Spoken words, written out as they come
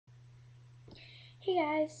Hey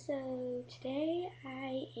guys, so today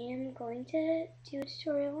I am going to do a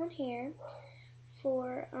tutorial on hair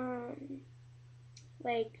for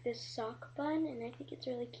like this sock bun, and I think it's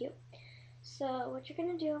really cute. So what you're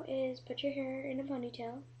going to do is put your hair in a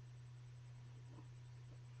ponytail.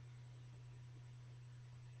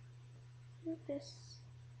 Like this.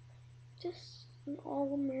 Just an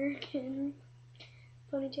all-American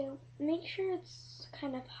ponytail. Make sure it's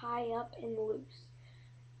kind of high up and loose,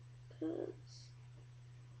 'cause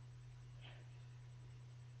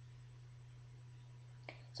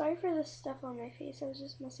sorry for the stuff on my face, I was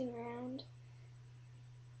just messing around.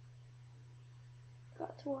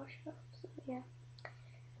 Got to wash it up, so yeah.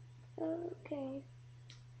 Okay.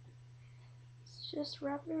 Just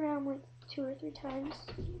wrap it around like 2 or 3 times.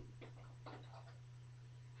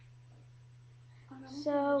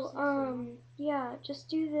 So, yeah, just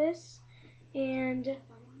do this and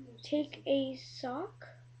take a sock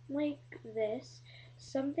like this,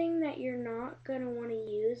 something that you're not going to want to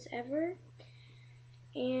use ever,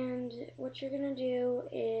 and what you're going to do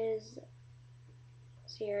is,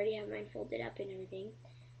 so you already have mine folded up and everything,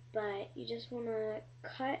 but you just want to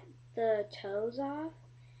cut the toes off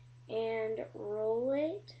and roll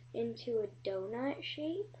it into a donut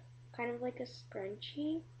shape, kind of like a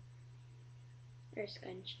scrunchie, or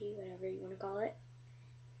scunchie, whatever you want to call it.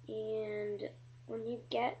 And when you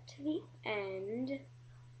get to the end,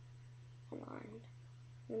 hold on,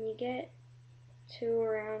 when you get to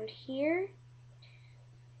around here,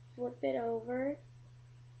 flip it over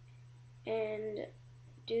and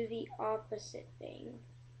do the opposite thing.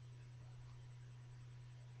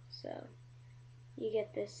 So you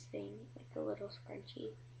get this thing, like a little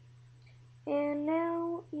scrunchie. And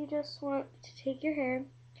now you just want to take your hair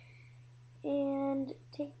and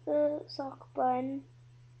take the sock bun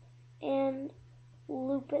and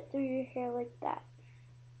loop it through your hair like that.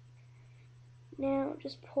 Now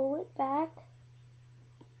just pull it back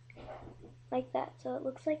like that, so it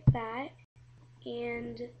looks like that,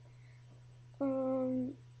 and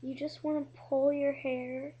you just want to pull your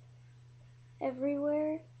hair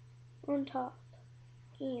everywhere on top.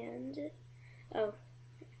 And oh,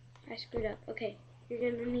 I screwed up. Okay,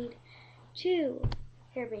 you're gonna need 2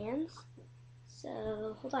 hair bands,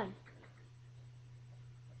 so hold on.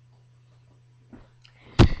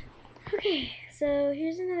 Okay, so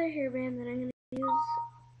here's another hairband that I'm going to use,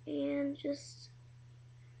 and just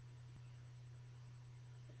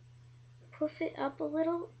puff it up a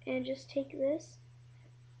little, and just take this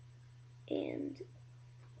and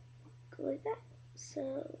go like that.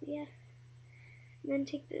 So yeah, and then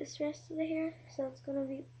take this rest of the hair, so it's going to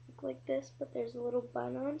be look like this, but there's a little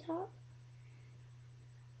bun on top.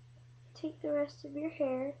 Take the rest of your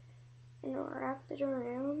hair and wrap it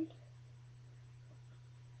around,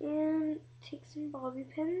 and take some bobby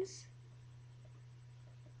pins.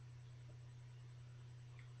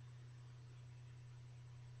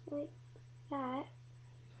 Like that.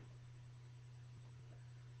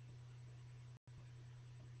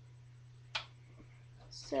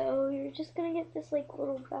 So you're just gonna get this like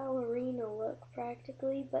little ballerina look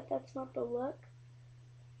practically, but that's not the look.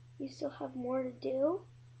 You still have more to do.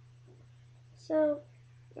 So,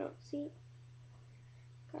 oh, see,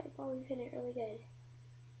 gotta bobby pin it really good.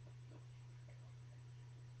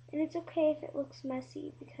 And it's okay if it looks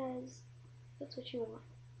messy because that's what you want.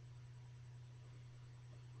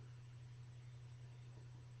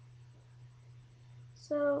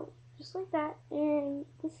 So just like that, and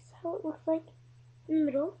this is how it looks like in the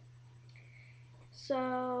middle.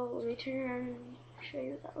 So let me turn around and show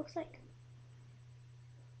you what that looks like.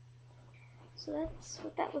 So that's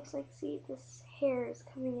what that looks like. See, this hair is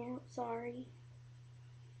coming out, sorry.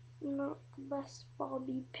 I'm not the best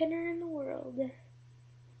bobby pinner in the world.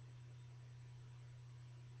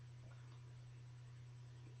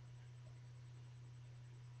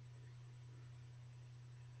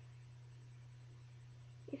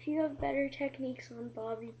 If you have better techniques on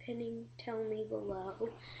bobby pinning, tell me below.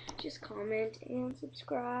 Just comment and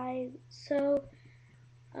subscribe. So,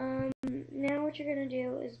 now what you're going to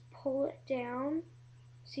do is pull it down.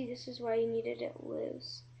 See, this is why you needed it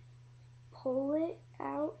loose. Pull it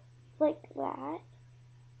out like that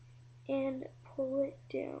and pull it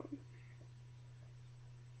down.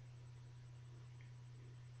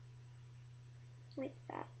 Like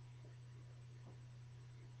that.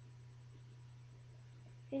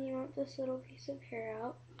 And you want this little piece of hair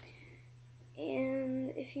out.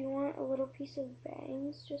 And if you want a little piece of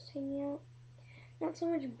bangs just hanging out, not so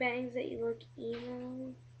much bangs that you look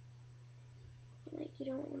emo, like you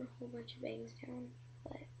don't want a whole bunch of bangs down,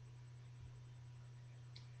 but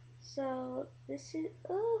so this is,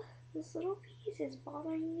 oh, this little piece is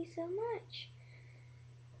bothering me so much.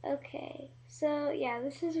 Okay, so yeah,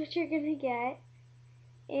 this is what you're gonna get.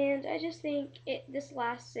 And I just think this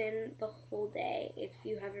lasts in the whole day if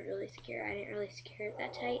you haven't really secured. I didn't really secure it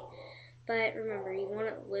that tight. But remember, you want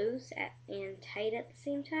it loose and tight at the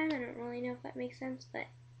same time. I don't really know if that makes sense, but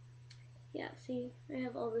yeah, see, I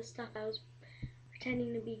have all this stuff. I was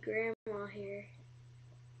pretending to be grandma here.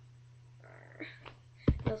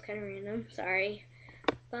 That was kind of random, sorry.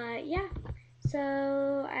 But yeah,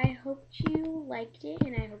 so I hope you liked it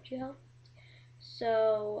and I hope you helped.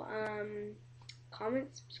 So, comment,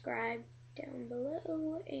 subscribe down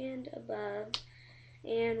below and above,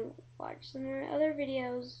 and watch some more other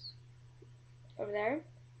videos over there,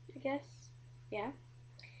 I guess. Yeah.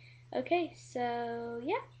 Okay, so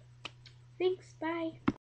yeah. Thanks, bye.